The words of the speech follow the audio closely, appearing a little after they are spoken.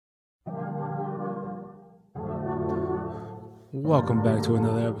Welcome back to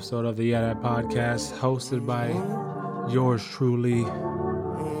another episode of the Yeah That Podcast, hosted by yours truly,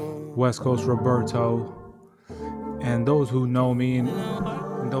 West Coast Roberto. And those who know me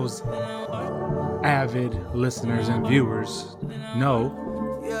and those avid listeners and viewers know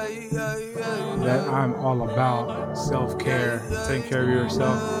that I'm all about self-care, taking care of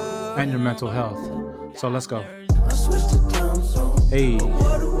yourself and your mental health. So let's go. Hey.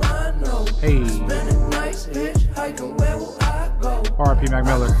 R.P. Mac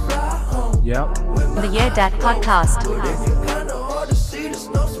Miller. Yep. The Yeah Dad Podcast.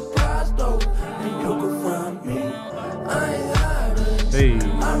 Hey.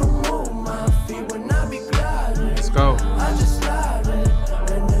 Let's go.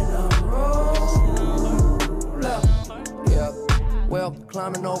 Well,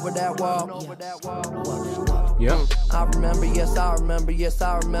 climbing over that wall. Yep. I remember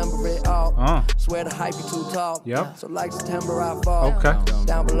it all. Swear the hype be too tall. Yep. So like September I fall. Okay.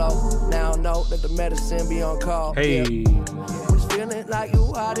 Down below, now I know that the medicine be on call. Hey. Feeling like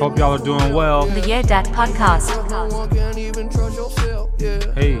you Hope y'all are doing well. The Yeah Dad Podcast. No one can even trust yourself.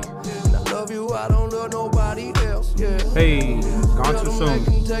 Yeah. Hey. And I love you, I don't love nobody else. Yeah. Hey. Gone too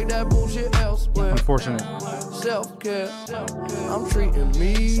soon. Take that bullshit elsewhere. Unfortunate. Self-care. I'm treating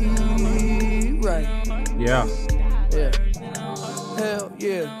me right. Yeah. Yeah. Hell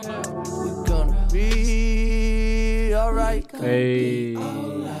yeah. We're gonna be alright. Hey.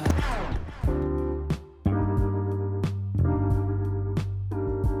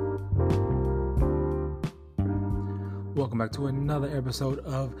 Welcome back to another episode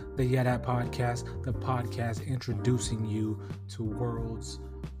of the Yeah That Podcast, the podcast introducing you to world's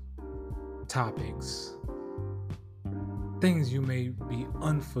topics, things you may be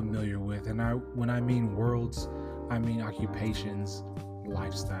unfamiliar with. And when I mean worlds, I mean occupations,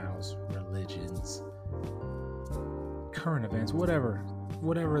 lifestyles, religions, current events, whatever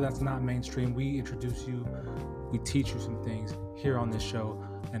that's not mainstream. We introduce you, we teach you some things here on this show,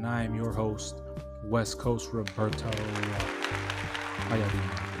 and I am your host, West Coast Roberto. How y'all doing?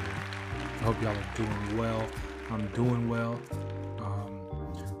 I hope y'all are doing well. I'm doing well.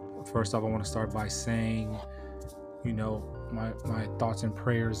 First off, I want to start by saying, my thoughts and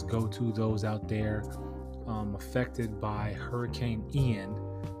prayers go to those out there affected by Hurricane Ian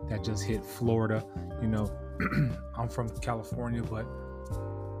that just hit Florida. I'm from California, but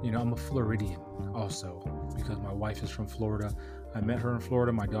I'm a Floridian also because my wife is from Florida. I met her in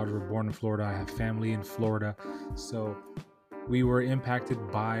Florida. My daughters were born in Florida. I have family in Florida. So we were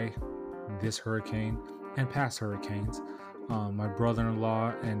impacted by this hurricane and past hurricanes. My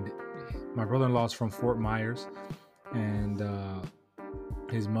brother-in-law is from Fort Myers, and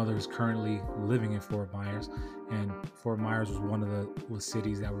his mother is currently living in Fort Myers. And Fort Myers was one of the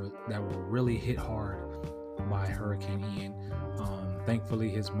cities that were really hit hard by Hurricane Ian. Thankfully,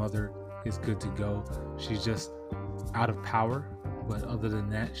 his mother is good to go. She's just out of power, but other than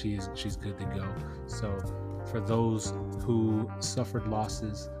that, she's good to go. So for those who suffered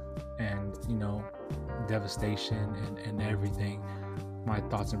losses and devastation and everything, my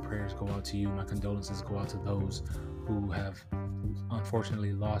thoughts and prayers go out to you. My condolences go out to those who have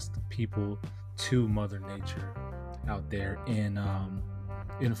unfortunately lost people to Mother Nature out there in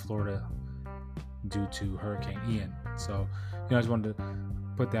Florida due to Hurricane Ian. So I just wanted to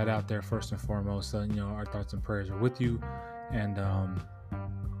put that out there first and foremost. Our thoughts and prayers are with you, and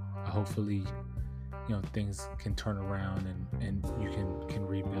hopefully things can turn around and you can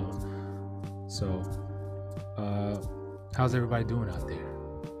rebuild. So how's everybody doing out there?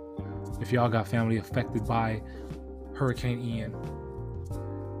 If y'all got family affected by Hurricane Ian,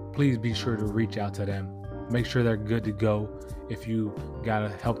 please be sure to reach out to them. Make sure they're good to go. If you gotta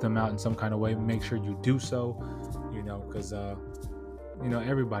help them out in some kind of way, make sure you do so, because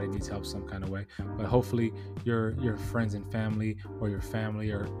everybody needs help some kind of way. But hopefully your friends and family or your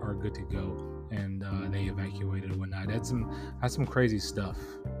family are good to go, and they evacuated or whatnot. That's some crazy stuff.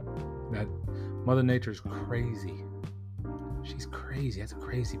 That Mother Nature's crazy. She's crazy. That's a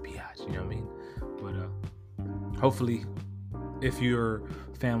crazy biatch, you know what I mean? But hopefully, if your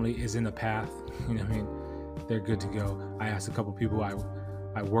family is in the path, they're good to go. I asked a couple people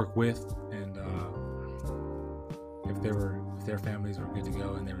I work with, and if their families were good to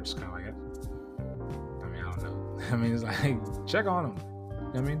go, and they were just kind of like, I don't know. It's like, check on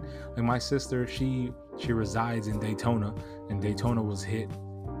them. Like my sister, she resides in Daytona, and Daytona was hit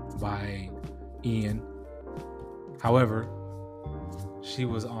by Ian. However, she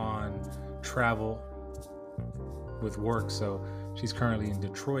was on travel with work, so she's currently in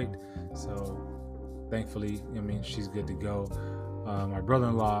Detroit. So thankfully, she's good to go. My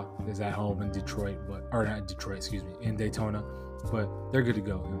brother-in-law is at home in Detroit, in Daytona, but they're good to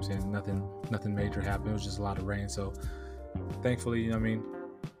go. You know what I'm saying? Nothing major happened. It was just a lot of rain. So thankfully,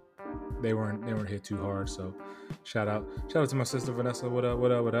 they weren't hit too hard. So shout out to my sister Vanessa. What up?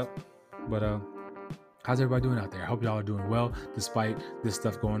 But how's everybody doing out there? I hope y'all are doing well despite this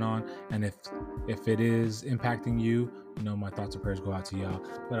stuff going on. And if it is impacting you, my thoughts and prayers go out to y'all.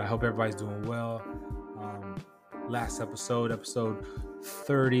 But I hope everybody's doing well. Last episode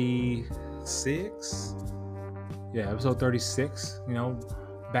 36. Yeah, episode 36.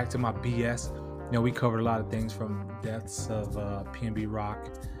 Back to my BS. We covered a lot of things from deaths of PNB Rock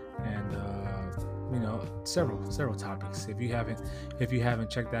and several topics. If you haven't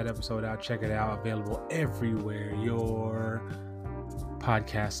checked that episode out, check it out. Available everywhere your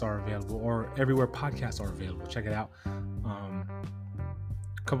podcasts are available, or everywhere podcasts are available. Check it out. A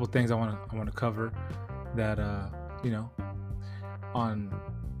couple of things I want to cover that on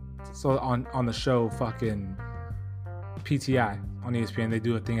the show fucking PTI on ESPN, they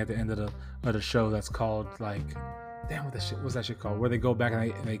do a thing at the end of the show that's called what's that shit called, where they go back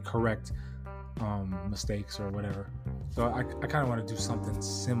and they correct mistakes or whatever. So I kind of want to do something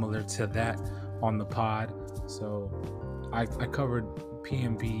similar to that on the pod. So I covered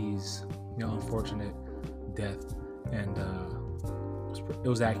PNB's unfortunate death, and it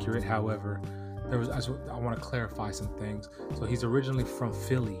was accurate. However, I want to clarify some things. So he's originally from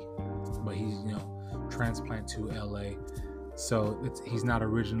Philly, but he's transplant to LA. So he's not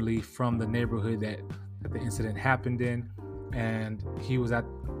originally from the neighborhood that the incident happened in, and he was at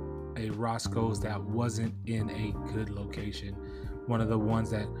a Roscoe's that wasn't in a good location, one of the ones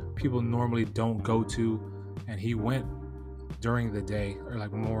that people normally don't go to, and he went during the day, or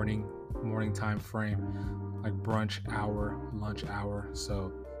like morning time frame, like brunch hour, lunch hour.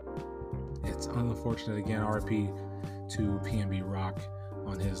 So it's unfortunate. Again, RIP to PNB Rock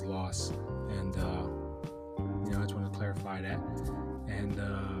on his loss, and I just want to clarify that. And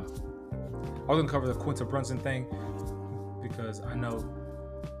I was gonna cover the Quinta Brunson thing because I know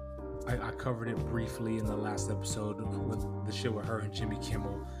I covered it briefly in the last episode with the shit with her and Jimmy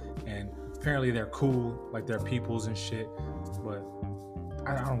Kimmel, and apparently they're cool, like they're peoples and shit, but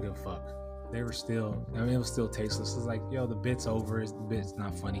I don't give a fuck. They were still, it was still tasteless. It's like, the bit's over. The bit's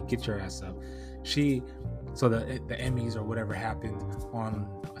not funny. Get your ass up. So the Emmys or whatever happened on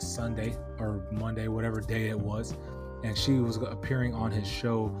a Sunday or Monday, whatever day it was, and she was appearing on his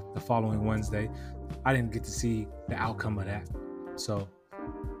show the following Wednesday. I didn't get to see the outcome of that. So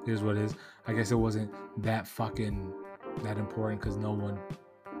here's what it is. I guess it wasn't that important because no one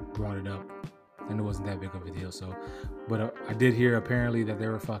brought it up, and it wasn't that big of a deal. So, but I did hear apparently that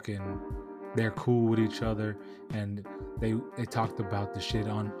they're cool with each other, and they talked about the shit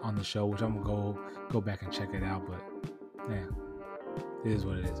on the show, which I'm gonna go back and check it out. But yeah, it is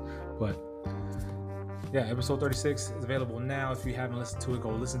what it is. But yeah, episode 36 is available now. If you haven't listened to it, go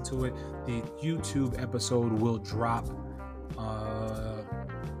listen to it. The YouTube episode will drop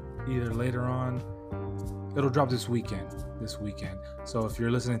either later on. It'll drop this weekend. So if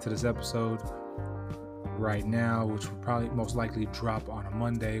you're listening to this episode right now, which will probably most likely drop on a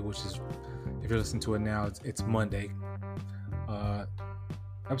Monday, which is, if you're listening to it now, it's Monday.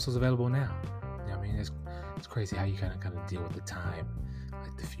 Episode's available now. It's crazy how you kind of deal with the time,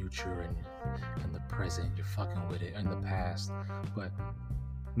 like the future and the present. You're fucking with it, and the past. But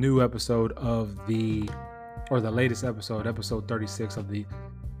new episode of the latest episode 36 of the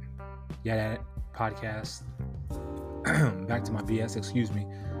podcast. Back to my BS, excuse me.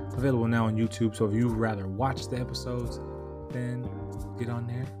 Available now on YouTube. So if you'd rather watch the episodes, then get on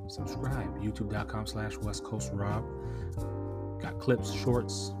there, subscribe. youtube.com/westcoastrob. Got clips,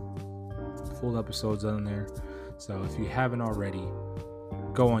 shorts, full episodes on there. So if you haven't already,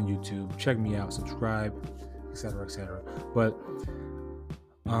 go on YouTube, check me out, subscribe, etc., etc. But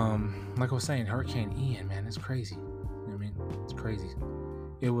like I was saying, Hurricane Ian, man, it's crazy. It's crazy.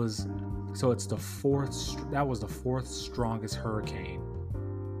 It's the fourth strongest hurricane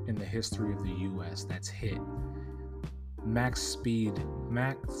in the history of the U.S. that's hit. Max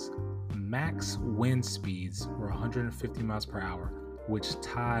wind speeds were 150 miles per hour, which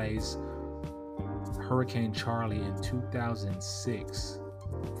ties Hurricane Charlie in 2006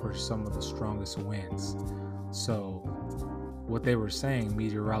 for some of the strongest winds. So what they were saying,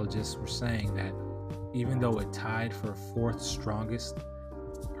 meteorologists were saying, that even though it tied for fourth strongest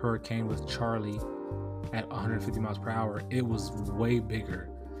hurricane with Charlie at 150 miles per hour, it was way bigger,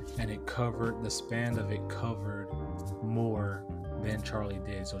 and the span of it covered more than Charlie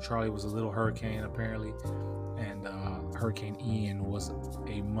did. So Charlie was a little hurricane apparently, and Hurricane Ian was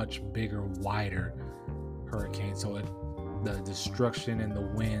a much bigger, wider hurricane. So the destruction and the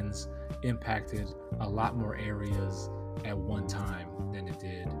winds impacted a lot more areas at one time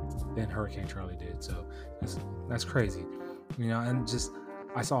than Hurricane Charlie did. So that's crazy, and just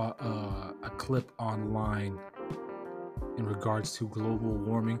I saw a clip online in regards to global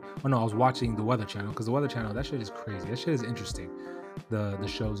warming. Oh no, I was watching the Weather Channel, because the Weather Channel, that shit is crazy. That shit is interesting, the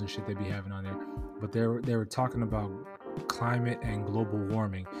shows and shit they be having on there. But they were talking about climate and global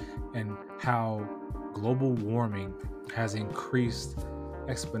warming, and how global warming has increased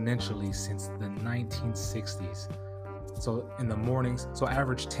exponentially since the 1960s. So in the mornings, so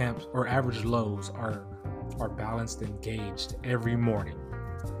average temps or average lows are balanced and gauged every morning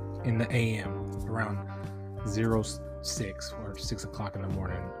in the AM around 06 or 6 o'clock in the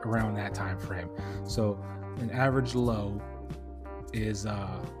morning, around that time frame. So an average low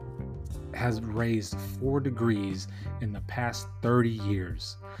has raised 4 degrees in the past 30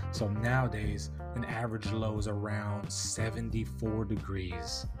 years. So nowadays an average low is around 74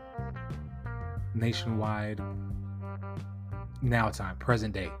 degrees nationwide. Now time,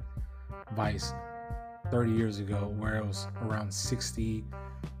 present day, vice 30 years ago, where it was around 60,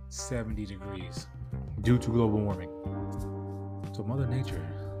 70 degrees due to global warming. So Mother Nature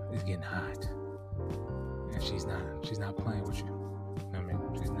is getting hot, and she's not playing with you.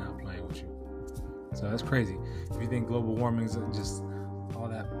 She's not playing with you. So that's crazy. If you think global warming is just all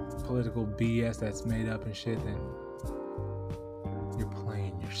that political BS that's made up and shit, then you're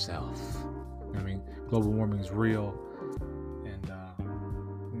playing yourself. Global warming is real, and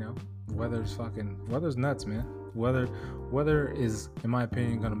weather's nuts, man. Weather is, in my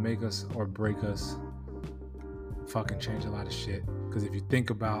opinion, gonna make us or break us. Fucking change a lot of shit. Because if you think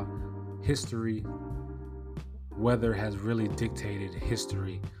about history, weather has really dictated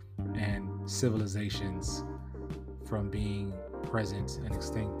history and civilizations from being present and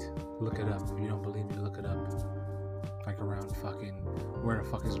extinct. Look it up. If you don't believe me, look it up. Like around fucking, where the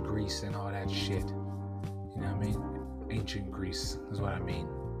fuck is Greece and all that shit? You know what I mean? Ancient Greece is what I mean.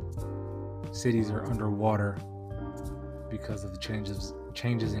 Cities are underwater because of the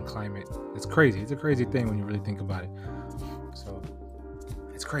changes in climate. It's crazy. It's a crazy thing when you really think about it. So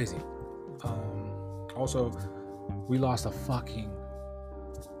it's crazy. Also, we lost a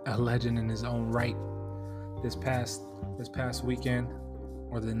legend in his own right this past weekend,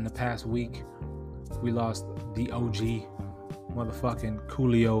 or in the past week. We lost the OG motherfucking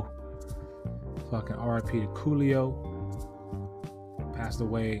Coolio. Fucking RIP to Coolio. Passed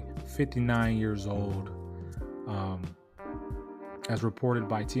away, 59 years old. As reported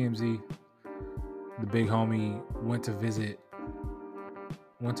by TMZ, the big homie went to visit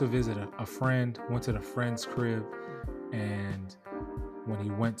a friend, went to the friend's crib, and when he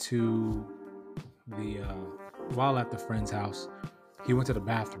went to while at the friend's house, he went to the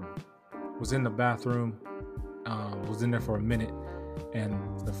bathroom, was in the bathroom, was in there for a minute, and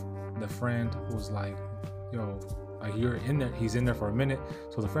the friend was like, yo, you're in there, he's in there for a minute.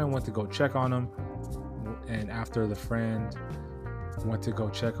 So the friend went to go check on him, and after the friend went to go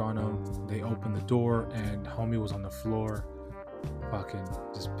check on him, they opened the door, and homie was on the floor, fucking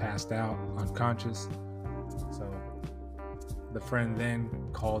just passed out, unconscious. So the friend then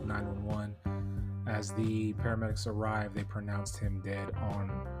called 911. As the paramedics arrived, they pronounced him dead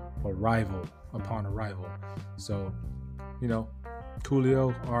upon arrival. So,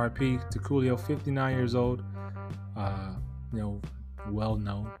 Coolio, RIP to Coolio, 59 years old, well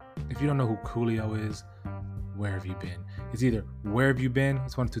known. If you don't know who Coolio is, where have you been? It's either where have you been,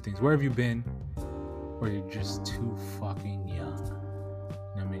 it's one of two things. Where have you been, or you're just too fucking young.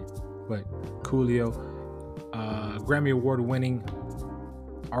 You know what I mean? But Coolio, Grammy Award winning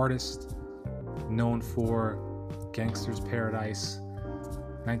artist, known for Gangsta's Paradise,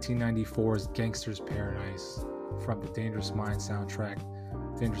 1994's Gangsta's Paradise, from the Dangerous Minds soundtrack.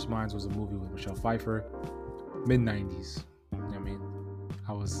 Dangerous Minds was a movie with Michelle Pfeiffer, mid-90s. You know what I mean?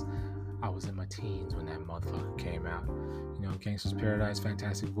 I was in my teens when that motherfucker came out. Gangsta's Paradise,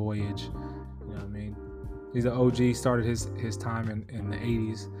 Fantastic Voyage. You know what I mean? He's an OG, started his time in the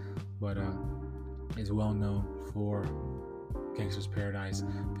 80s, but is well known for Gangsta's Paradise,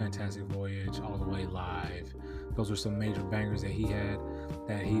 Fantastic Voyage, All the Way Live. Those were some major bangers that he had,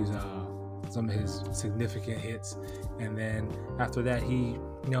 that he's some of his significant hits. And then after that, he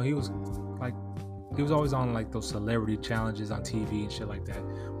was always on like those celebrity challenges on TV and shit like that.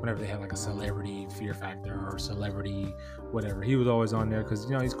 Whenever they had like a celebrity Fear Factor or celebrity whatever, he was always on there because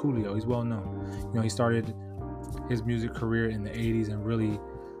he's Coolio, he's well known. He started his music career in the 80s and really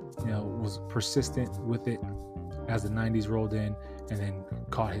was persistent with it as the 90s rolled in, and then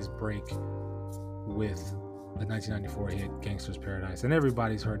caught his break with the 1994 hit Gangsta's Paradise. And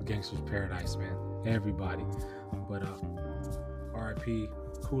everybody's heard Gangsta's Paradise, man. everybody. But R.I.P.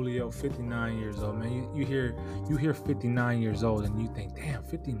 Coolio, 59 years old, man. You hear 59 years old and you think, damn,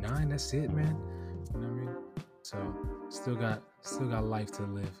 59, that's it, man. You know what I mean? So still got life to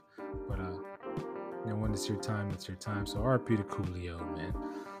live. But when it's your time, it's your time. So R.I.P. to Coolio, man.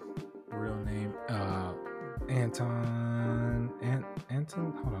 Real name Anton.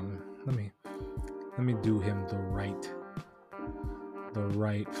 Hold on, let me do him the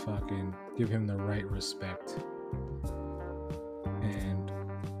right fucking, give him the right respect and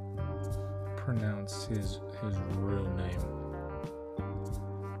pronounce his real name.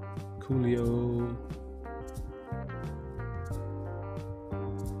 Coolio.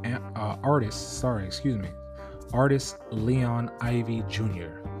 Artist Leon Ivy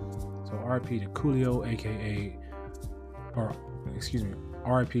Jr. So RIP to Coolio,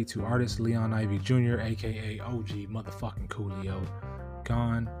 RIP to artist Leon Ivy Jr., aka OG motherfucking Coolio,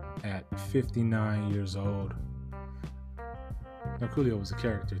 gone at 59 years old. Now, Coolio was a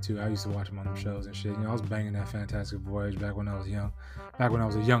character too. I used to watch him on them shows and shit. I was banging that Fantastic Voyage back when I was young, back when I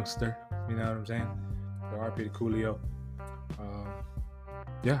was a youngster. You know what I'm saying? So RIP to Coolio.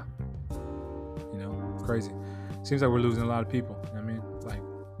 Yeah. Crazy. Seems like we're losing a lot of people. You know what I mean? Like,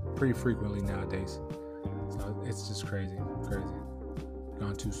 pretty frequently nowadays. So it's just crazy.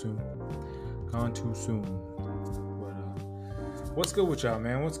 Gone too soon. But what's good with y'all,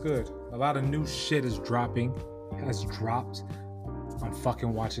 man? What's good? A lot of new shit has dropped. I'm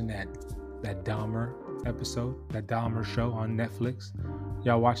fucking watching that Dahmer episode, that Dahmer show on Netflix.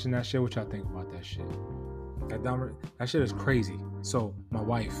 Y'all watching that shit? What y'all think about that shit? That shit is crazy. So my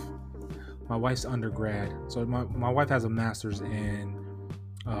wife's undergrad. So my wife has a master's in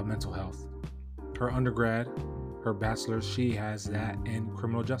mental health. Her undergrad, her bachelor's, she has that in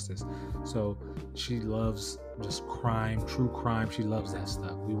criminal justice. So she loves just crime, true crime. She loves that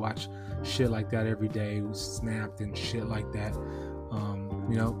stuff. We watch shit like that every day. We Snapped and shit like that.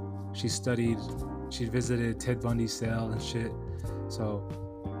 She visited Ted Bundy's cell and shit. So,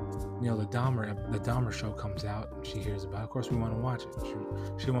 the Dahmer show comes out and she hears about it. Of course, we want to watch it.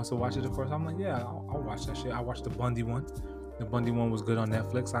 She wants to watch it, of course. I'm like, yeah, I'll watch that shit. I watched the Bundy one. The Bundy one was good on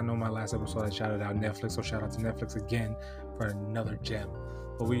Netflix. I know my last episode I shouted out Netflix, so shout out to Netflix again for another gem.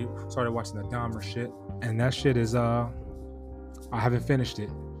 But we started watching the Dahmer shit, and that shit is I haven't finished it.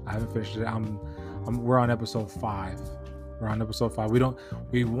 We're on episode 5.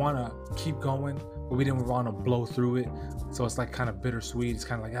 We want to keep going, but we didn't want to blow through it. So it's like kind of bittersweet. It's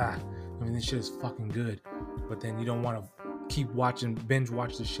kind of like, this shit is fucking good. But then you don't want to keep binge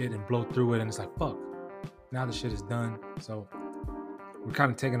watch the shit and blow through it. And it's like, fuck, now the shit is done. So we're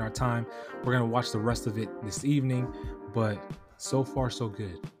kind of taking our time. We're going to watch the rest of it this evening. But so far, so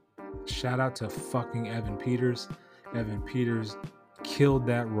good. Shout out to fucking Evan Peters. Evan Peters killed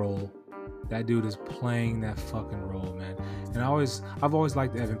that role. That dude is playing that fucking role, man. And I've always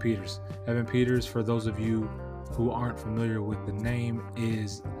liked Evan Peters. Evan Peters, for those of you who aren't familiar with the name,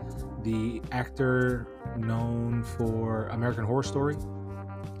 is the actor known for American Horror Story.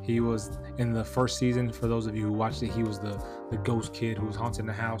 He was in the first season, for those of you who watched it, he was the ghost kid who was haunting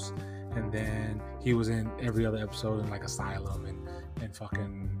the house. And then he was in every other episode in like Asylum and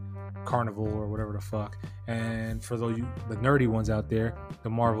fucking Carnival or whatever the fuck. And for those the nerdy ones out there, the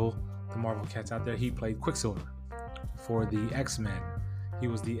Marvel cats out there, he played Quicksilver for the X-Men. He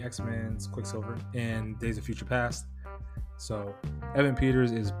was the X-Men's Quicksilver in Days of Future Past. So Evan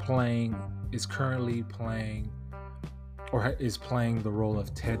Peters is playing the role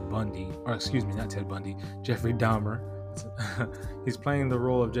of Jeffrey Dahmer. He's playing the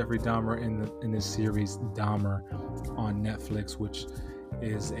role of Jeffrey Dahmer in this series Dahmer on Netflix, which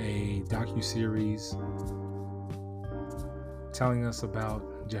is a docu-series telling us about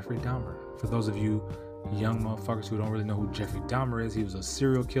Jeffrey Dahmer. For those of you young motherfuckers who don't really know who Jeffrey Dahmer is, he was a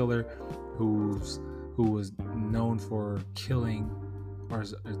serial killer who was known for killing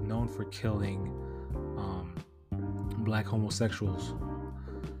black homosexuals,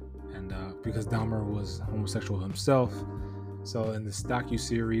 and because Dahmer was homosexual himself. So in this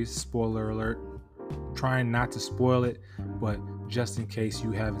docu-series, spoiler alert, trying not to spoil it, but just in case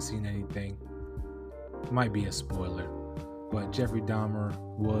you haven't seen anything, might be a spoiler. But Jeffrey Dahmer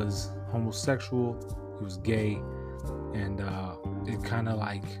was homosexual, he was gay, and it kind of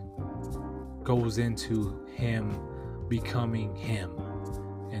like goes into him becoming him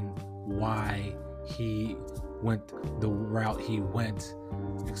and why he went the route he went,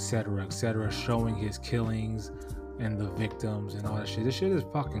 etc., showing his killings and the victims and all that shit. This shit is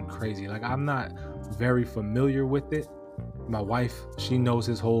fucking crazy. Like, I'm not very familiar with it. My wife, she knows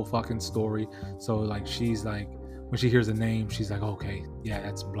his whole fucking story, so like she's like, when she hears a name, she's like, okay, yeah,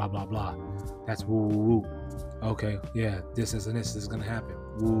 that's blah blah blah. That's woo woo woo. Okay, yeah, this is gonna happen.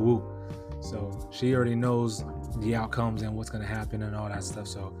 Woo woo. So she already knows the outcomes and what's gonna happen and all that stuff.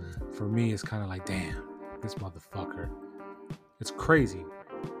 So for me, it's kind of like, damn, this motherfucker. It's crazy.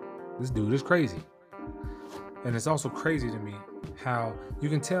 This dude is crazy. And it's also crazy to me how you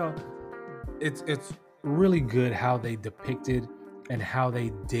can tell it's really good how they depicted and how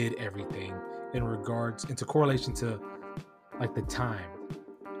they did everything in regards into correlation to like the time.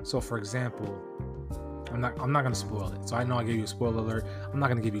 So for example, I'm not gonna spoil it. So I know I gave you a spoiler alert. I'm not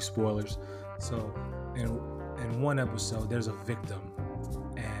gonna give you spoilers. So in one episode there's a victim,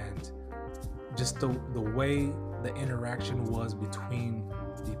 and just the way the interaction was between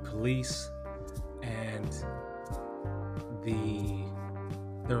the police and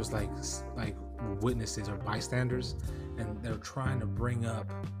there was like witnesses or bystanders, and they're trying to bring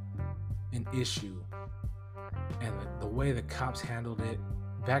up an issue, and the way the cops handled it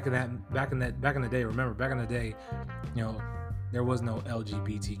back in the day. Remember, back in the day, you know, there was no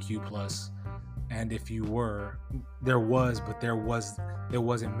LGBTQ plus, and if you were, there was, but it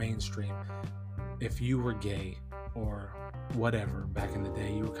wasn't mainstream. If you were gay or whatever back in the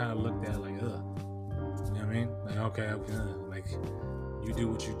day, you were kind of looked at like, ugh. You know what I mean? Like, okay, like, you do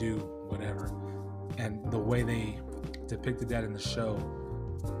what you do, whatever. And the way they depicted that in the show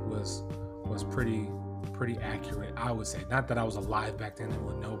was pretty accurate, I would say. Not that I was alive back then and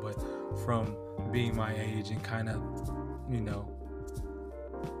would know, but from being my age and kind of, you know,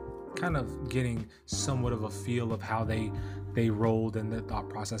 kind of getting somewhat of a feel of how they rolled and their thought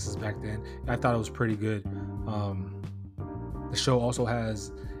processes back then, I thought it was pretty good. The show also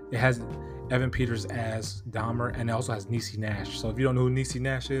has Evan Peters as Dahmer, and it also has Niecy Nash. So if you don't know who Niecy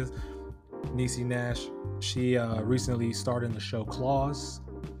Nash is, Niecy Nash, she recently starred in the show Claws.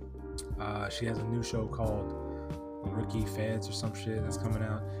 She has a new show called Rookie Feds or some shit that's coming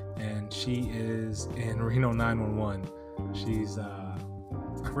out, and she is in Reno 911. She's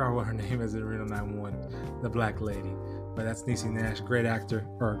I forgot what her name is in Reno 911, the black lady, but that's Niecy Nash. Great actor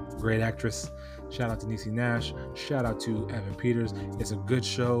or great actress. Shout out to Niecy Nash. Shout out to Evan Peters. It's a good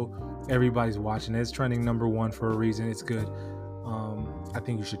show. Everybody's watching it. It's trending #1 for a reason. It's good. I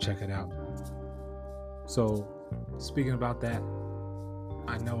think you should check it out. So, speaking about that,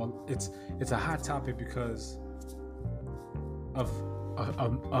 I know it's a hot topic because of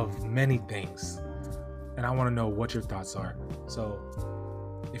many things, and I want to know what your thoughts are. So,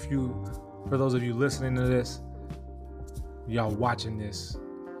 for those of you listening to this, y'all watching this,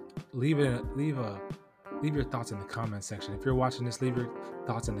 leave your thoughts in the comment section. If you're watching this, leave your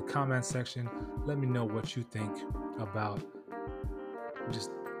thoughts in the comment section. Let me know what you think about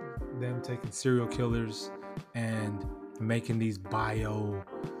just them taking serial killers and making these bio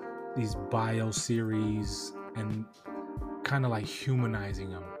series and kind of like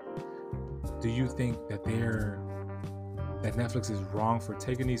humanizing them. Do you think that Netflix is wrong for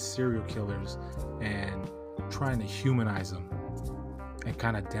taking these serial killers and trying to humanize them and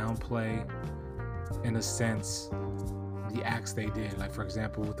kind of downplay, in a sense, the acts they did? Like, for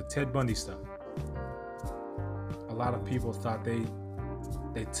example, with the Ted Bundy stuff, a lot of people thought they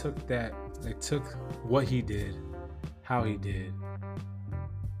took what he did, how he did,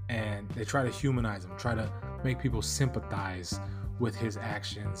 and they try to humanize him, try to make people sympathize with his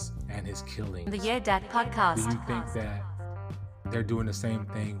actions and his killings. The Yeah Dad podcast. Do you think that they're doing the same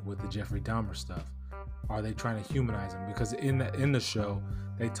thing with the Jeffrey Dahmer stuff? Are they trying to humanize him? Because in the show,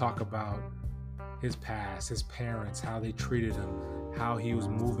 they talk about his past, his parents, how they treated him, how he was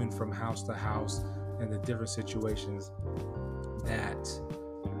moving from house to house, and the different situations that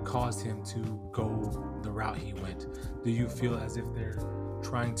caused him to go the route he went. Do you feel as if they're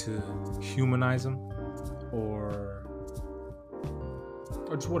trying to humanize him, or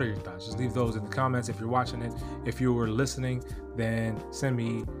just what are your thoughts? Just leave those in the comments. If you're watching it, if you were listening, then send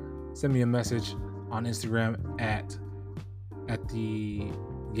me a message on Instagram at the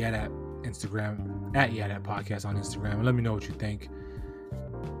Yadat Instagram, at Yadat Podcast on Instagram, and let me know what you think.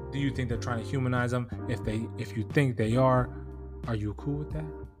 Do you think they're trying to humanize them? If you think they are you cool with that?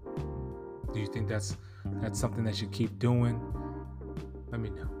 Do you think that's something they should keep doing? Let me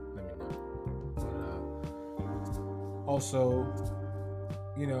know. But, also,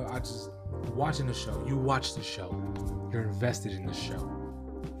 you know, I just watching the show. You watch the show. You're invested in the show.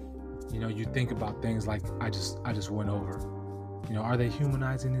 You know, you think about things like I just went over. You know, are they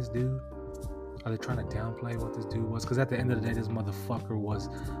humanizing this dude? Are they trying to downplay what this dude was? Because at the end of the day, this motherfucker was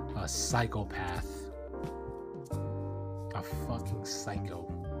a psychopath. A fucking psycho.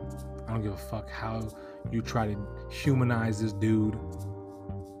 I don't give a fuck how you try to humanize this dude.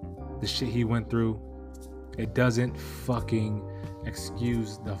 The shit he went through, it doesn't fucking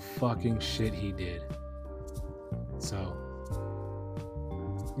excuse the fucking shit he did. So,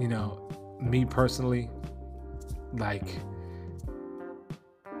 you know, me personally, like,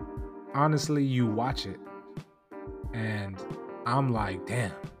 honestly, you watch it and I'm like,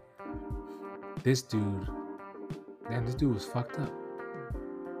 damn, this dude was fucked up.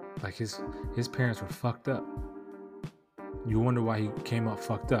 Like his parents were fucked up. You wonder why he came up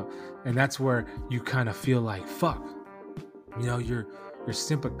fucked up. And that's where you kind of feel like, fuck, you know, you're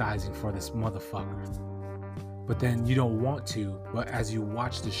sympathizing for this motherfucker. But then you don't want to, but as you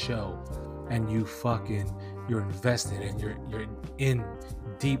watch the show and you're invested and you're in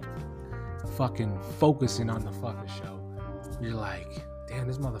deep fucking focusing on the fucking show, you're like, damn,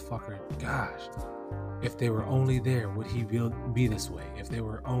 this motherfucker, gosh, if they were only there, would he be this way? If they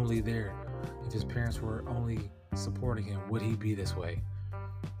were only there, if his parents were only supporting him, would he be this way?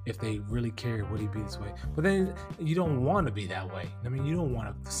 If they really cared, would he be this way? But then you don't want to be that way. I mean, you don't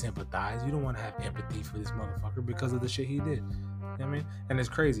want to sympathize. You don't want to have empathy for this motherfucker because of the shit he did. You know what I mean? And it's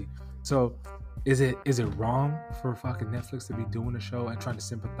crazy. So is it wrong for fucking Netflix to be doing a show and trying to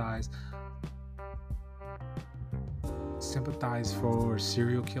sympathize for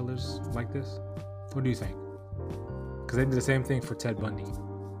serial killers like this? What do you think? Because they did the same thing for Ted Bundy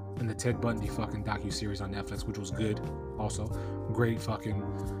in the Ted Bundy fucking docu-series on Netflix, which was good. Also, great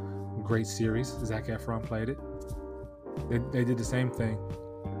series. Zac Efron played it. They did the same thing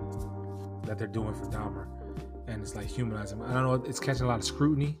that they're doing for Dahmer, and it's like humanizing him. I don't know, it's catching a lot of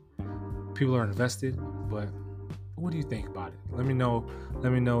scrutiny. People are invested, but what do you think about it? Let me know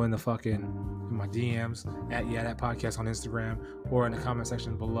in my DMs at that podcast on Instagram, or in the comment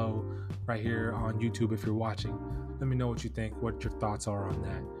section below right here on YouTube if you're watching. Let me know what you think, what your thoughts are on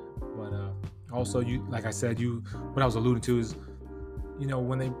that. But also, like I said, what I was alluding to is, you know,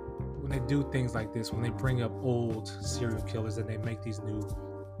 when they do things like this, when they bring up old serial killers and they make these new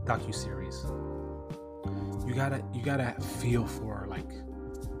docu-series, you gotta feel for like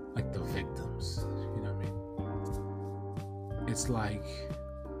the victims. You know what I mean? It's like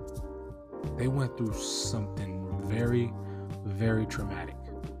they went through something very, very traumatic.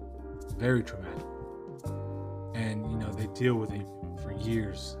 Very traumatic. And, you know, they deal with it for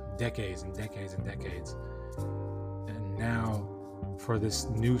years, decades and decades and decades. And now for this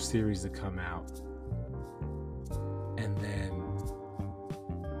new series to come out, and then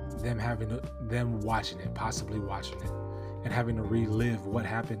them watching it, possibly watching it, and having to relive what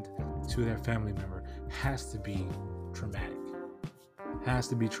happened to their family member has to be traumatic. Has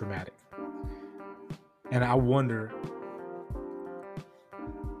to be traumatic. And I wonder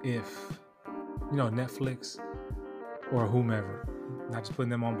if, you know, Netflix or whomever, not just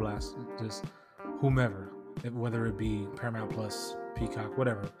putting them on blast, just whomever, whether it be Paramount Plus, Peacock,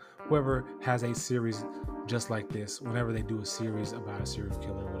 whoever has a series just like this, whenever they do a series about a serial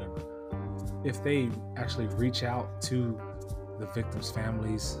killer or whatever, if they actually reach out to the victims'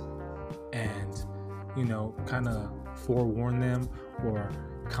 families and, you know, kind of forewarn them or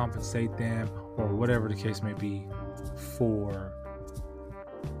compensate them or whatever the case may be for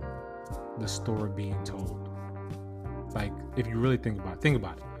the story being told. Like, if you really think about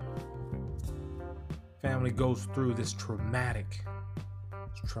it. Family goes through this traumatic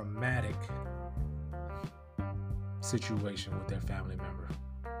situation with their family member.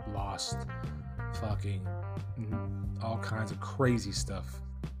 Lost, fucking, all kinds of crazy stuff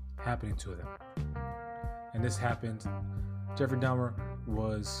happening to them. And this happened, Jeffrey Dahmer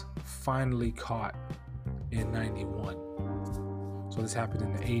was finally caught in 91. So this happened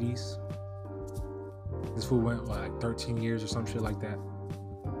in the 80s. This fool went like 13 years or some shit like that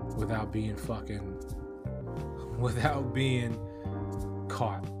without being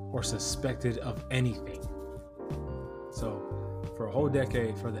caught or suspected of anything. So for a whole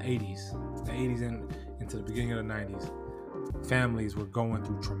decade, for the 80s and into the beginning of the 90s, families were going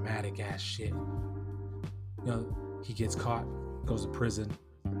through traumatic ass shit. You know, he gets caught, goes to prison,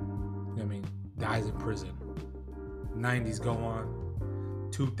 you know what I mean, dies in prison. 90s go on,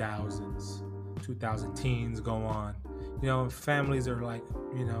 2000s, 2000 teens go on. You know, families are like,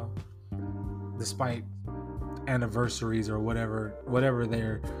 you know, despite anniversaries or whatever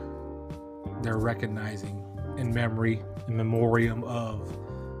they're recognizing in memoriam of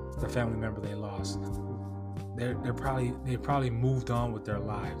the family member they lost. They probably moved on with their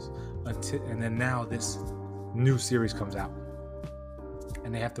lives and then now this new series comes out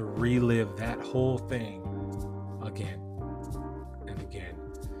and they have to relive that whole thing again and again.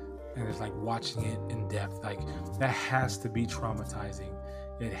 And it's like watching it in depth. Like, that has to be traumatizing.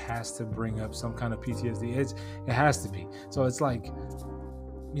 It has to bring up some kind of PTSD. It has to be. So it's like,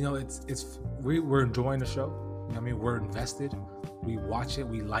 you know, we're enjoying the show. You know what I mean? We're invested. We watch it,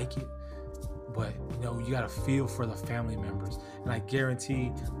 we like it, but you gotta feel for the family members. And I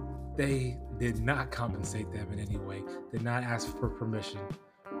guarantee they did not compensate them in any way, did not ask for permission,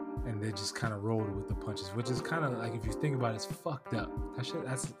 and they just kind of rolled with the punches, which is kind of like, if you think about it, it's fucked up.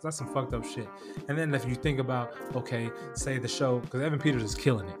 That's some fucked up shit. And then if you think about, okay, say the show, because Evan Peters is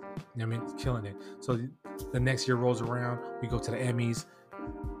killing it. Killing it. So the next year rolls around, we go to the Emmys,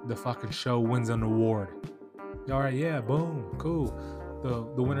 the fucking show wins an award. All right, yeah, boom, cool.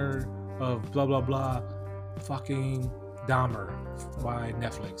 The winner of blah blah blah, fucking Dahmer by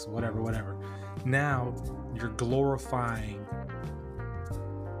Netflix, whatever. Now you're glorifying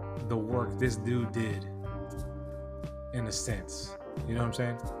the work this dude did, in a sense. You know what I'm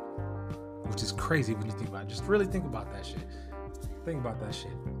saying? Which is crazy when you think about it. Just really think about that shit.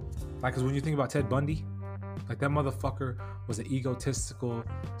 Like, because when you think about Ted Bundy, like, that motherfucker was an egotistical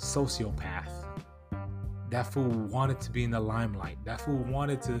sociopath. That fool wanted to be in the limelight. That fool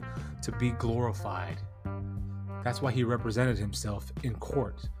wanted to be glorified. That's why he represented himself in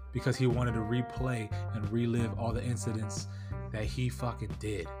court, because he wanted to replay and relive all the incidents that he fucking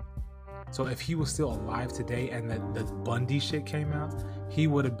did. So if he was still alive today and the Bundy shit came out, he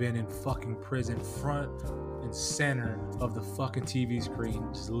would have been in fucking prison, front and center of the fucking TV screen,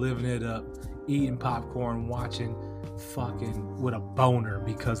 just living it up, eating popcorn, watching fucking with a boner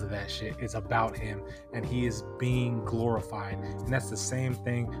because of that shit. It's about him, and he is being glorified. And that's the same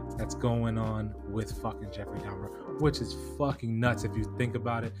thing that's going on with fucking Jeffrey Dahmer, which is fucking nuts if you think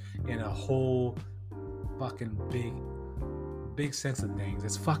about it in a whole fucking big sense of things.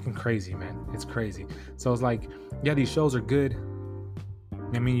 It's fucking crazy, man. It's crazy. So it's like, yeah, these shows are good.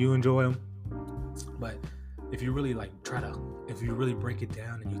 I mean, you enjoy them, but if you really if you really break it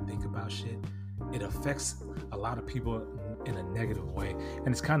down and you think about shit, it affects a lot of people in a negative way, and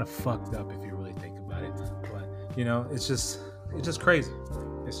it's kind of fucked up if you really think about it. But it's just crazy.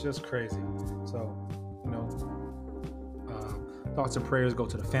 It's just crazy. So thoughts and prayers go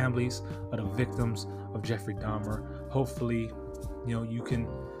to the families of the victims of Jeffrey Dahmer. Hopefully,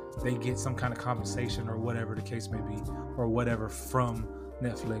 they get some kind of compensation or whatever the case may be, or whatever from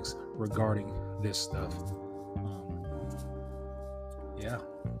Netflix regarding this stuff. Yeah,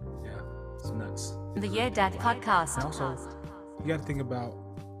 it's nuts. The Yeah Dad podcast. And also, you got to think about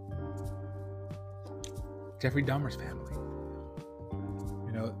Jeffrey Dahmer's family.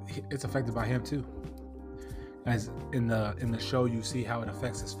 It's affected by him too. As in the show, you see how it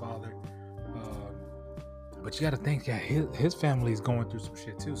affects his father. But you got to think, his family is going through some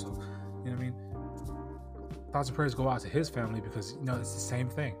shit too. So, what I mean? Thoughts and prayers go out to his family, because it's the same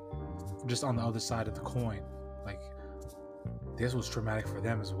thing, just on the other side of the coin. Like, this was traumatic for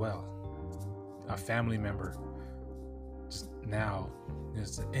them as well. A family member, now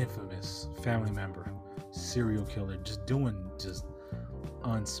is an infamous family member, serial killer, just doing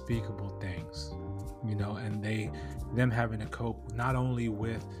unspeakable things, and them having to cope not only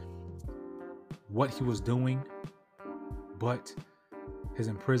with what he was doing, but his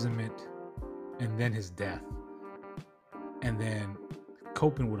imprisonment, and then his death, and then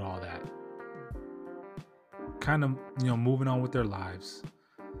coping with all that, kind of moving on with their lives,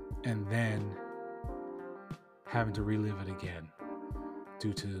 and then having to relive it again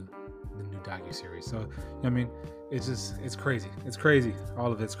due to the new docuseries. So it's crazy. It's crazy. All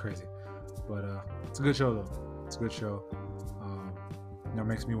of it's crazy, but it's a good show though. It's a good show. It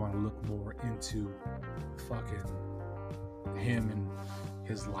makes me want to look more into fucking him and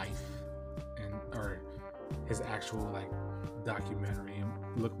his life, or his actual documentary, and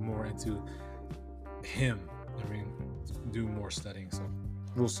look more into him. Do more studying. So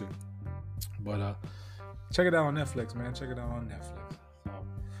we'll see. But check it out on Netflix, man. Check it out on Netflix.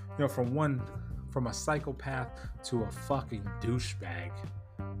 So, from a psychopath to a fucking douchebag.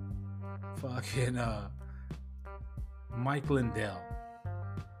 Fucking Mike Lindell.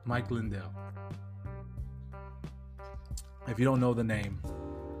 If you don't know the name,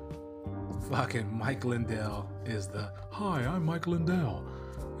 fucking Mike Lindell is hi, I'm Mike Lindell,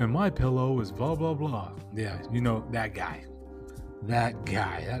 and my pillow is blah blah blah. Yeah, that guy.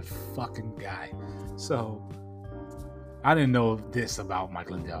 That fucking guy. So I didn't know this about Mike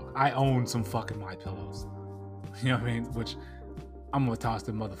Lindell. I own some fucking My Pillows. You know what I mean? Which I'm gonna toss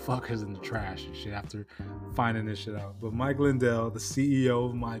them motherfuckers in the trash and shit after finding this shit out. But Mike Lindell, the CEO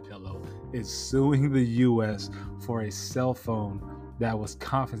of My Pillow, is suing the U.S. for a cell phone that was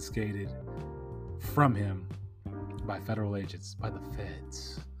confiscated from him by federal agents, by the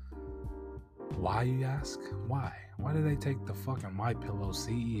feds. Why, you ask? Why? Why did they take the fucking My Pillow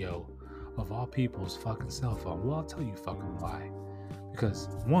CEO of all people's fucking cell phone? Well, I'll tell you fucking why. Because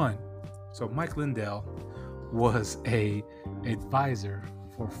one, so Mike Lindell was a advisor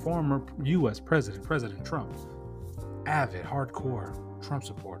for former U.S. President Trump. Avid, hardcore Trump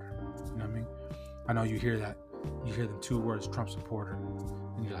supporter. You know what I mean? I know you hear that. You hear the two words, Trump supporter,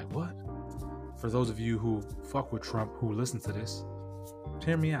 and you're like, what? For those of you who fuck with Trump, who listen to this,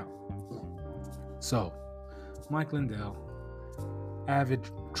 hear me out. So, Mike Lindell, avid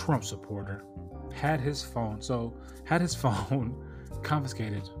Trump supporter, had his phone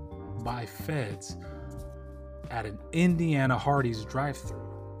confiscated by feds at an Indiana Hardee's drive-thru.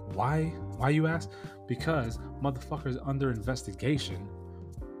 Why, you ask? Because motherfuckers under investigation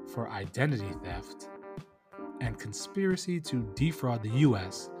for identity theft and conspiracy to defraud the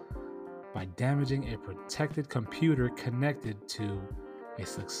U.S. by damaging a protected computer connected to a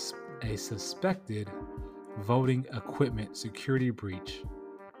suspected voting equipment security breach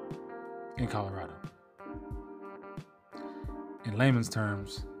in Colorado. In layman's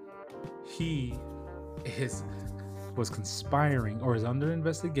terms, he was conspiring or is under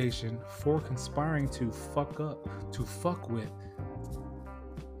investigation for conspiring to fuck with,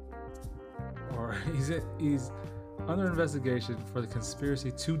 or he's under investigation for the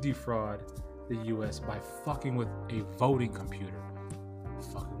conspiracy to defraud the U.S. by fucking with a voting computer.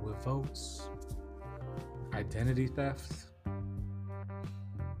 Fucking with votes. Identity theft.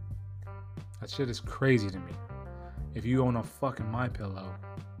 That shit is crazy to me. If you own a fucking MyPillow,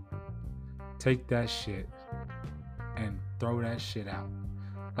 take that shit and throw that shit out.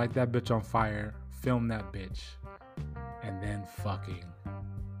 Light that bitch on fire, film that bitch, and then fucking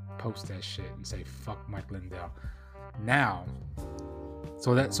post that shit and say fuck Mike Lindell. Now,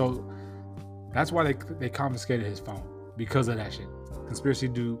 so that's why they confiscated his phone, because of that shit. Conspiracy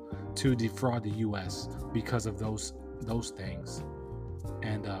to defraud the U.S. because of those things,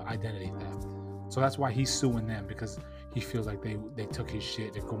 and identity theft. So that's why he's suing them, because he feels like they took his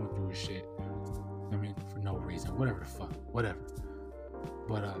shit, they're going through his shit. I mean, for no reason, whatever the fuck, whatever.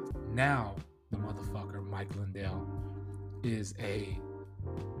 But now the motherfucker Mike Lindell is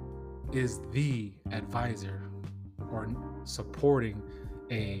the advisor or supporting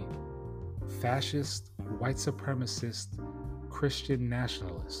a fascist, white supremacist, Christian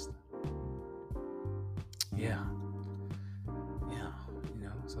nationalist. Yeah. You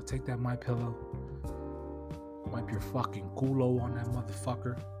know, so take that MyPillow, wipe your fucking culo on that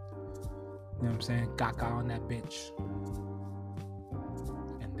motherfucker. You know what I'm saying? Caca on that bitch.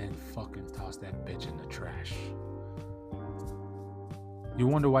 And then fucking toss that bitch in the trash. You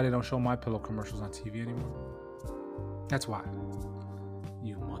wonder why they don't show MyPillow commercials on TV anymore? That's why.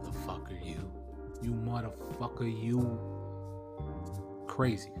 You motherfucker, you. You motherfucker, you.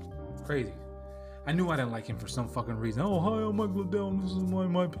 Crazy. I knew I didn't like him for some fucking reason. Oh, hi, I'm Mike Lindell. This is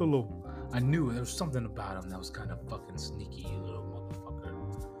MyPillow. I knew there was something about him that was kind of fucking sneaky, little motherfucker.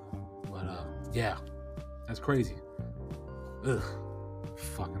 But, yeah. That's crazy. Ugh.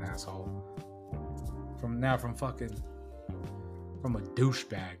 Fucking asshole. From a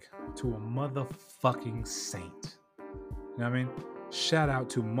douchebag to a motherfucking saint. You know what I mean? Shout out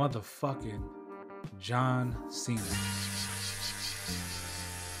to motherfucking John Cena.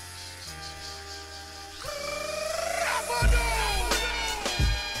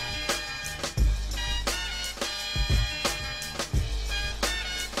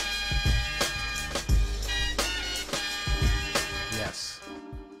 Yes.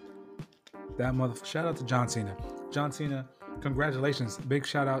 That motherfucker. Shout out to John Cena. John Cena, congratulations. Big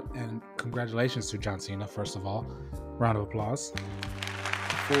shout out and congratulations to John Cena, first of all. Round of applause.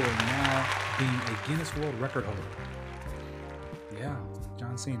 For now being a Guinness World Record holder. Yeah,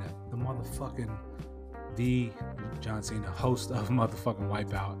 John Cena, the John Cena, host of motherfucking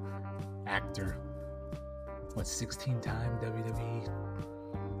Wipeout, actor, 16-time WWE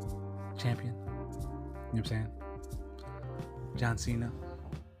champion? You know what I'm saying? John Cena.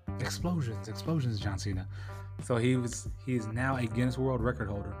 Explosions, John Cena. So he is now a Guinness World Record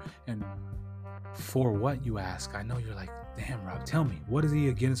holder. And for what, you ask? I know you're like, damn, Rob, tell me, what is he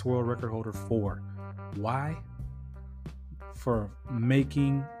a Guinness World Record holder for? Why? For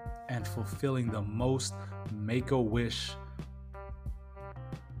making and fulfilling the most Make-A-Wish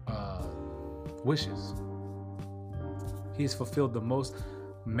wishes. He's fulfilled the most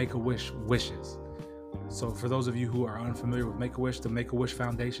Make-A-Wish wishes. So for those of you who are unfamiliar with Make-A-Wish, the Make-A-Wish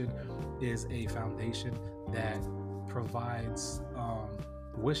Foundation is a foundation that provides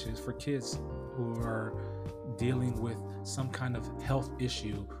wishes for kids who are dealing with some kind of health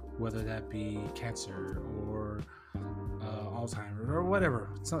issue, whether that be cancer or Alzheimer's or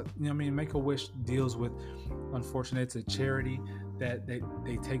whatever. So, you know what I mean? Make-A-Wish deals with, unfortunately, it's a charity that they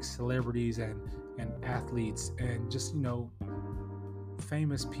take celebrities and athletes and just,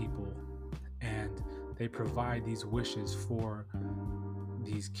 famous people, and they provide these wishes for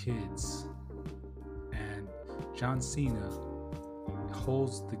these kids. And John Cena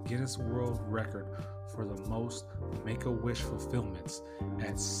holds the Guinness World Record for the most Make-A-Wish fulfillments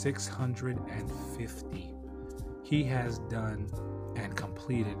at 650. He has done and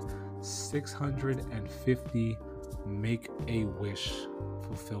completed 650 Make-A-Wish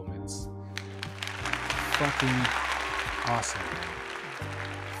fulfillments. Fucking awesome.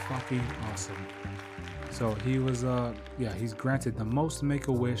 Fucking awesome. So he was he's granted the most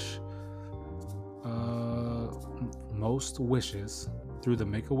Make-A-Wish most wishes through the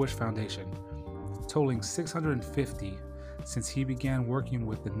Make-A-Wish Foundation, totaling 650 since he began working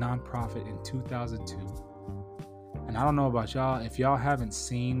with the nonprofit in 2002. And I don't know about y'all, if y'all haven't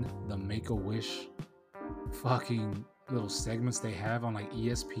seen the Make-A-Wish fucking little segments they have on like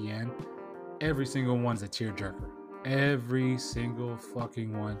ESPN, every single one's a tearjerker. Every single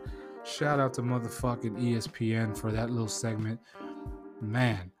fucking one. Shout out to motherfucking ESPN for that little segment.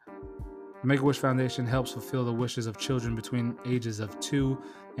 Man, Make-A-Wish Foundation helps fulfill the wishes of children between ages of 2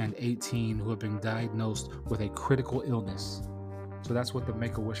 and 18 who have been diagnosed with a critical illness. So that's what the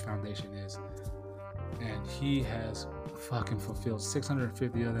Make-A-Wish Foundation is. And he has fucking fulfilled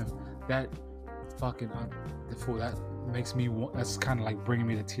 650 of them. That fucking, that makes me, that's kind of like bringing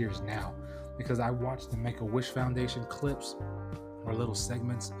me to tears now. Because I watched the Make-A-Wish Foundation clips or little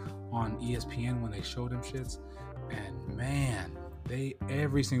segments on ESPN when they showed them shits. And man,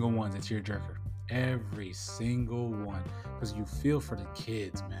 every single one's a tearjerker. Every single one. Because you feel for the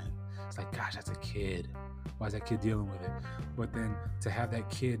kids, man. It's like, gosh, that's a kid. Why is that kid dealing with it? But then to have that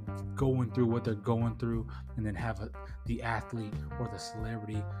kid going through what they're going through, and then have the athlete or the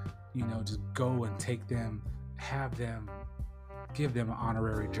celebrity, just go and take them, have them, give them an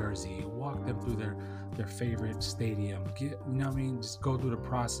honorary jersey, walk them through their favorite stadium, just go through the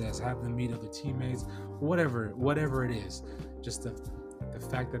process, have them meet other teammates, whatever it is. Just the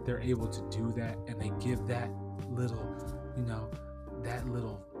fact that they're able to do that, and they give that little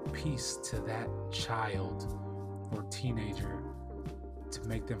piece to that child or teenager to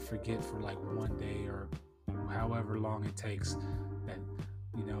make them forget for like one day or however long it takes, that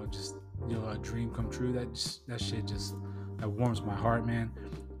a dream come true. That warms my heart, man.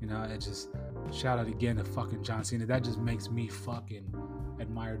 It just, shout out again to fucking John Cena. That just makes me fucking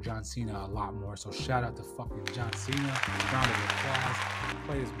admire John Cena a lot more. So shout out to fucking John Cena. Round of applause.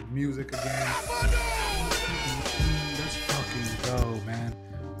 Play his music again. Let's fucking go, man.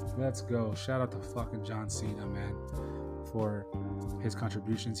 Let's go. Shout out to fucking John Cena, man, for his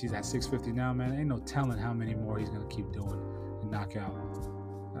contributions. He's at 650 now, man. Ain't no telling how many more he's gonna keep doing and knock out.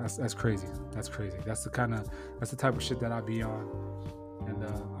 That's crazy. That's crazy. That's the type of shit that I'd be on. And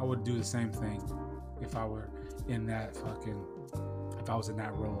I would do the same thing if I were in that if I was in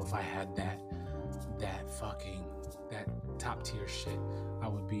that role, if I had that top tier shit, I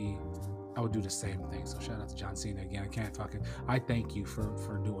would do the same thing. So shout out to John Cena again. I thank you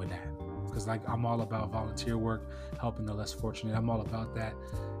for doing that. Because like, I'm all about volunteer work, helping the less fortunate. I'm all about that.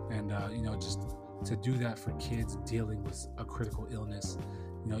 And just to do that for kids dealing with a critical illness,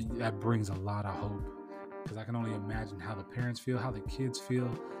 that brings a lot of hope. Because I can only imagine how the parents feel, how the kids feel.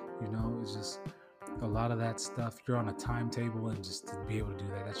 It's just a lot of that stuff. You're on a timetable, and just to be able to do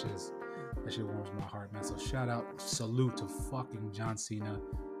that shit warms my heart, man. So shout out, salute to fucking John Cena,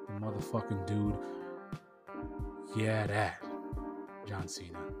 the motherfucking dude. Yeah, that John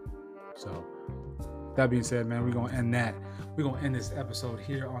Cena. So that being said, man, we're gonna end this episode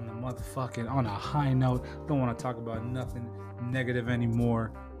here on the motherfucking, on a high note. Don't want to talk about nothing negative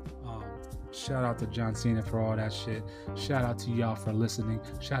anymore. Shout out to John Cena for all that shit. Shout out to y'all for listening.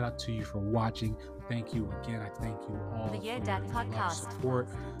 Shout out to you for watching. Thank you again. I thank you all for your love, support.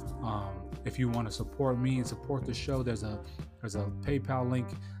 If you want to support me and support the show, there's a PayPal link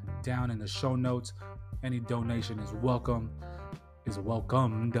down in the show notes. Any donation is welcomed,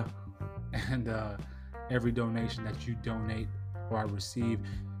 and every donation that you donate or I receive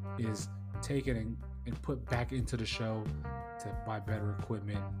is taken and put back into the show to buy better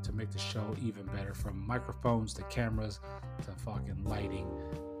equipment to make the show even better, from microphones to cameras to fucking lighting,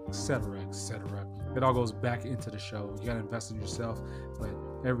 etc. It all goes back into the show. You gotta invest in yourself, but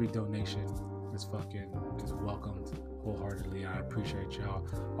every donation is welcomed wholeheartedly. I appreciate y'all.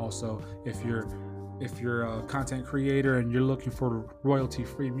 Also, if you're a content creator and you're looking for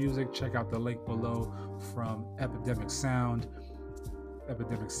royalty-free music, check out the link below from Epidemic Sound.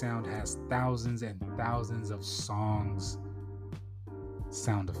 Epidemic Sound has thousands and thousands of songs,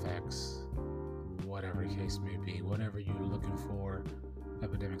 sound effects, whatever the case may be, whatever you're looking for,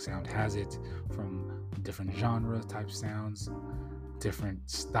 Epidemic Sound has it, from different genre type sounds, different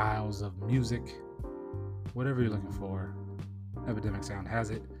styles of music, whatever you're looking for, Epidemic Sound has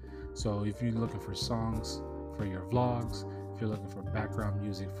it. So if you're looking for songs for your vlogs, if you're looking for background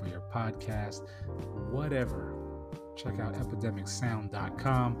music for your podcast, whatever, check out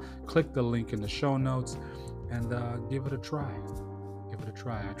epidemicsound.com. Click the link in the show notes and give it a try. Give it a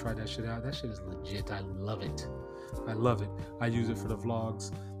try. I tried that shit out. That shit is legit. I love it. I love it. I use it for the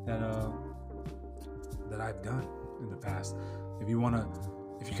vlogs that I've done in the past. If you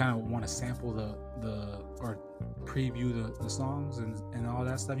kind of want to sample or preview the songs and all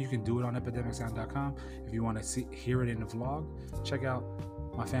that stuff, you can do it on epidemicsound.com. If you want to hear it in the vlog, check out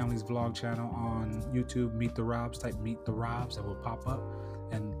my family's vlog channel on YouTube, Meet the Robs. Type Meet the Robs, it will pop up.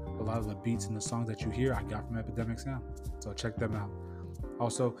 And a lot of the beats and the songs that you hear, I got from Epidemic Sound. So check them out.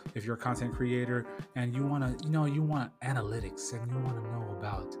 Also, if you're a content creator and you want analytics and you want to know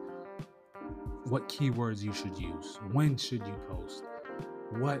about what keywords you should use, when should you post,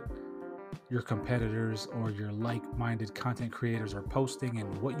 what your competitors or your like-minded content creators are posting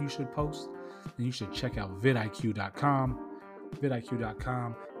and what you should post, then you should check out vidiq.com.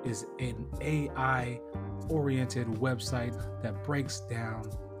 vidiq.com is an AI-oriented website that breaks down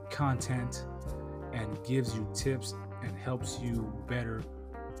content and gives you tips and helps you better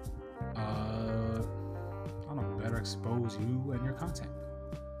expose you and your content.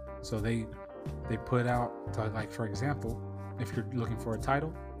 So they put out, like, for example, if you're looking for a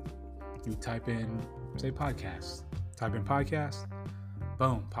title, you type in, say, podcast. Type in podcast,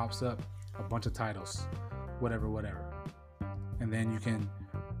 boom, pops up a bunch of titles, whatever. And then you can,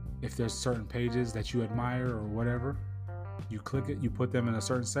 if there's certain pages that you admire or whatever, you click it, you put them in a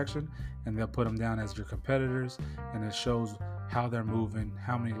certain section, and they'll put them down as your competitors, and it shows how they're moving,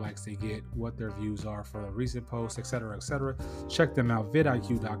 how many likes they get, what their views are for the recent posts, etc. Check them out,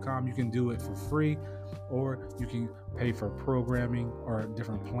 vidiq.com. You can do it for free, or you can pay for programming or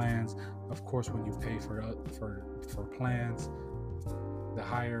different plans. Of course, when you pay for plans, the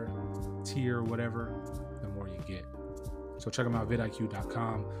higher tier, whatever, the more you get. So check them out,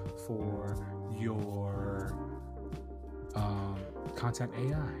 vidiq.com, for your content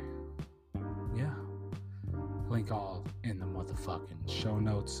AI. Yeah. Link all in the motherfucking show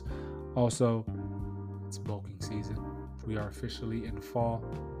notes. Also, it's bulking season. We are officially in fall.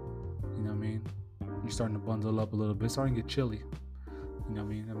 You know what I mean? You're starting to bundle up a little bit. It's starting to get chilly. You know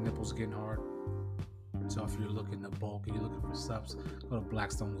what I mean? The nipples are getting hard. So if you're looking to bulk and you're looking for subs, go to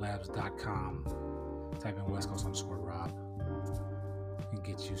blackstonelabs.com. Type in West Coast _Rob and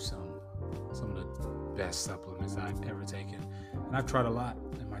get you some of the best supplements I've ever taken. And I've tried a lot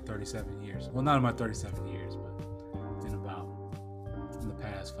in my 37 years. Well, not in my 37 years, but in the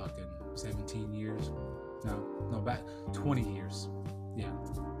past fucking 17 years. No, back 20 years. Yeah.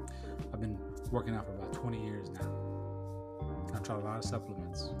 I've been working out for about 20 years now. I've tried a lot of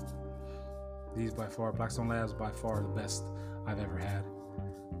supplements. These by far, Blackstone Labs, by far the best I've ever had.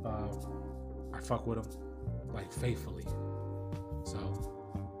 I fuck with them, like, faithfully. So,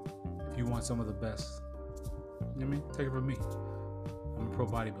 if you want some of the best, you know what I mean? Take it from me. I'm a pro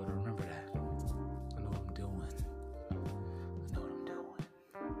bodybuilder, remember that. I know what I'm doing.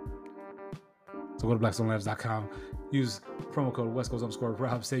 So go to blackstonelabs.com. Use promo code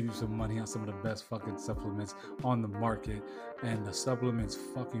WestCoast_Rob. Save you some money on some of the best fucking supplements on the market. And the supplements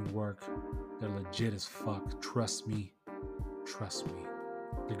fucking work. They're legit as fuck. Trust me.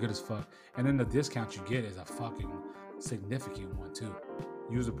 They're good as fuck. And then the discount you get is a fucking significant one too.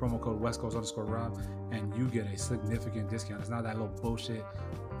 Use the promo code WestCoast_Rob and you get a significant discount. It's not that little bullshit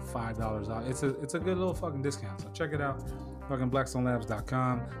 $5 off. It's a good little fucking discount. So check it out. Fucking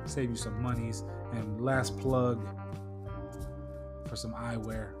blackstonelabs.com. Save you some monies. And last plug for some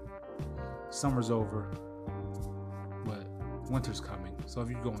eyewear. Summer's over, but winter's coming. So if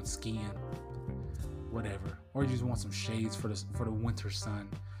you're going skiing, whatever, or you just want some shades for the winter sun,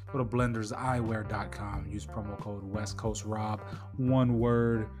 go to blenderseyewear.com. Use promo code WestCoastRob, one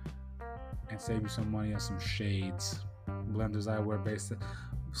word, and save you some money on some shades. Blenders Eyewear,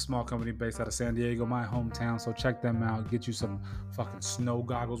 small company based out of San Diego, my hometown. So check them out. Get you some fucking snow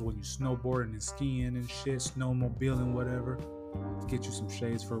goggles when you snowboarding and skiing and shit, snowmobiling, whatever. Get you some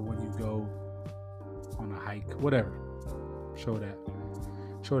shades for when you go on a hike, whatever. Show that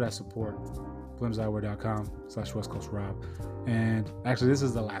support. blenderseyewear.com/WestCoastRob. And actually, this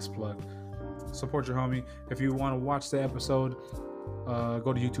is the last plug. Support your homie. If you want to watch the episode,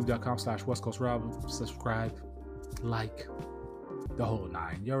 go to youtube.com/WestCoastRob. Subscribe, like, the whole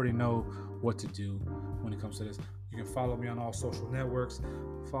nine. You already know what to do when it comes to this. You can follow me on all social networks.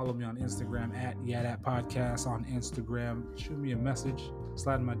 Follow me on Instagram at YeahThatPodcast on Instagram. Shoot me a message.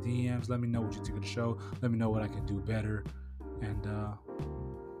 Slide in my DMs. Let me know what you think of the show. Let me know what I can do better. And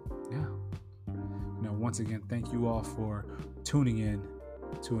yeah. once again, thank you all for tuning in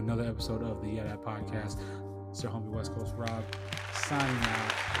to another episode of the Yeah That Podcast. It's your homie West Coast Rob signing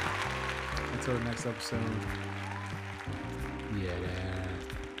out. Until the next episode. Yeah, that.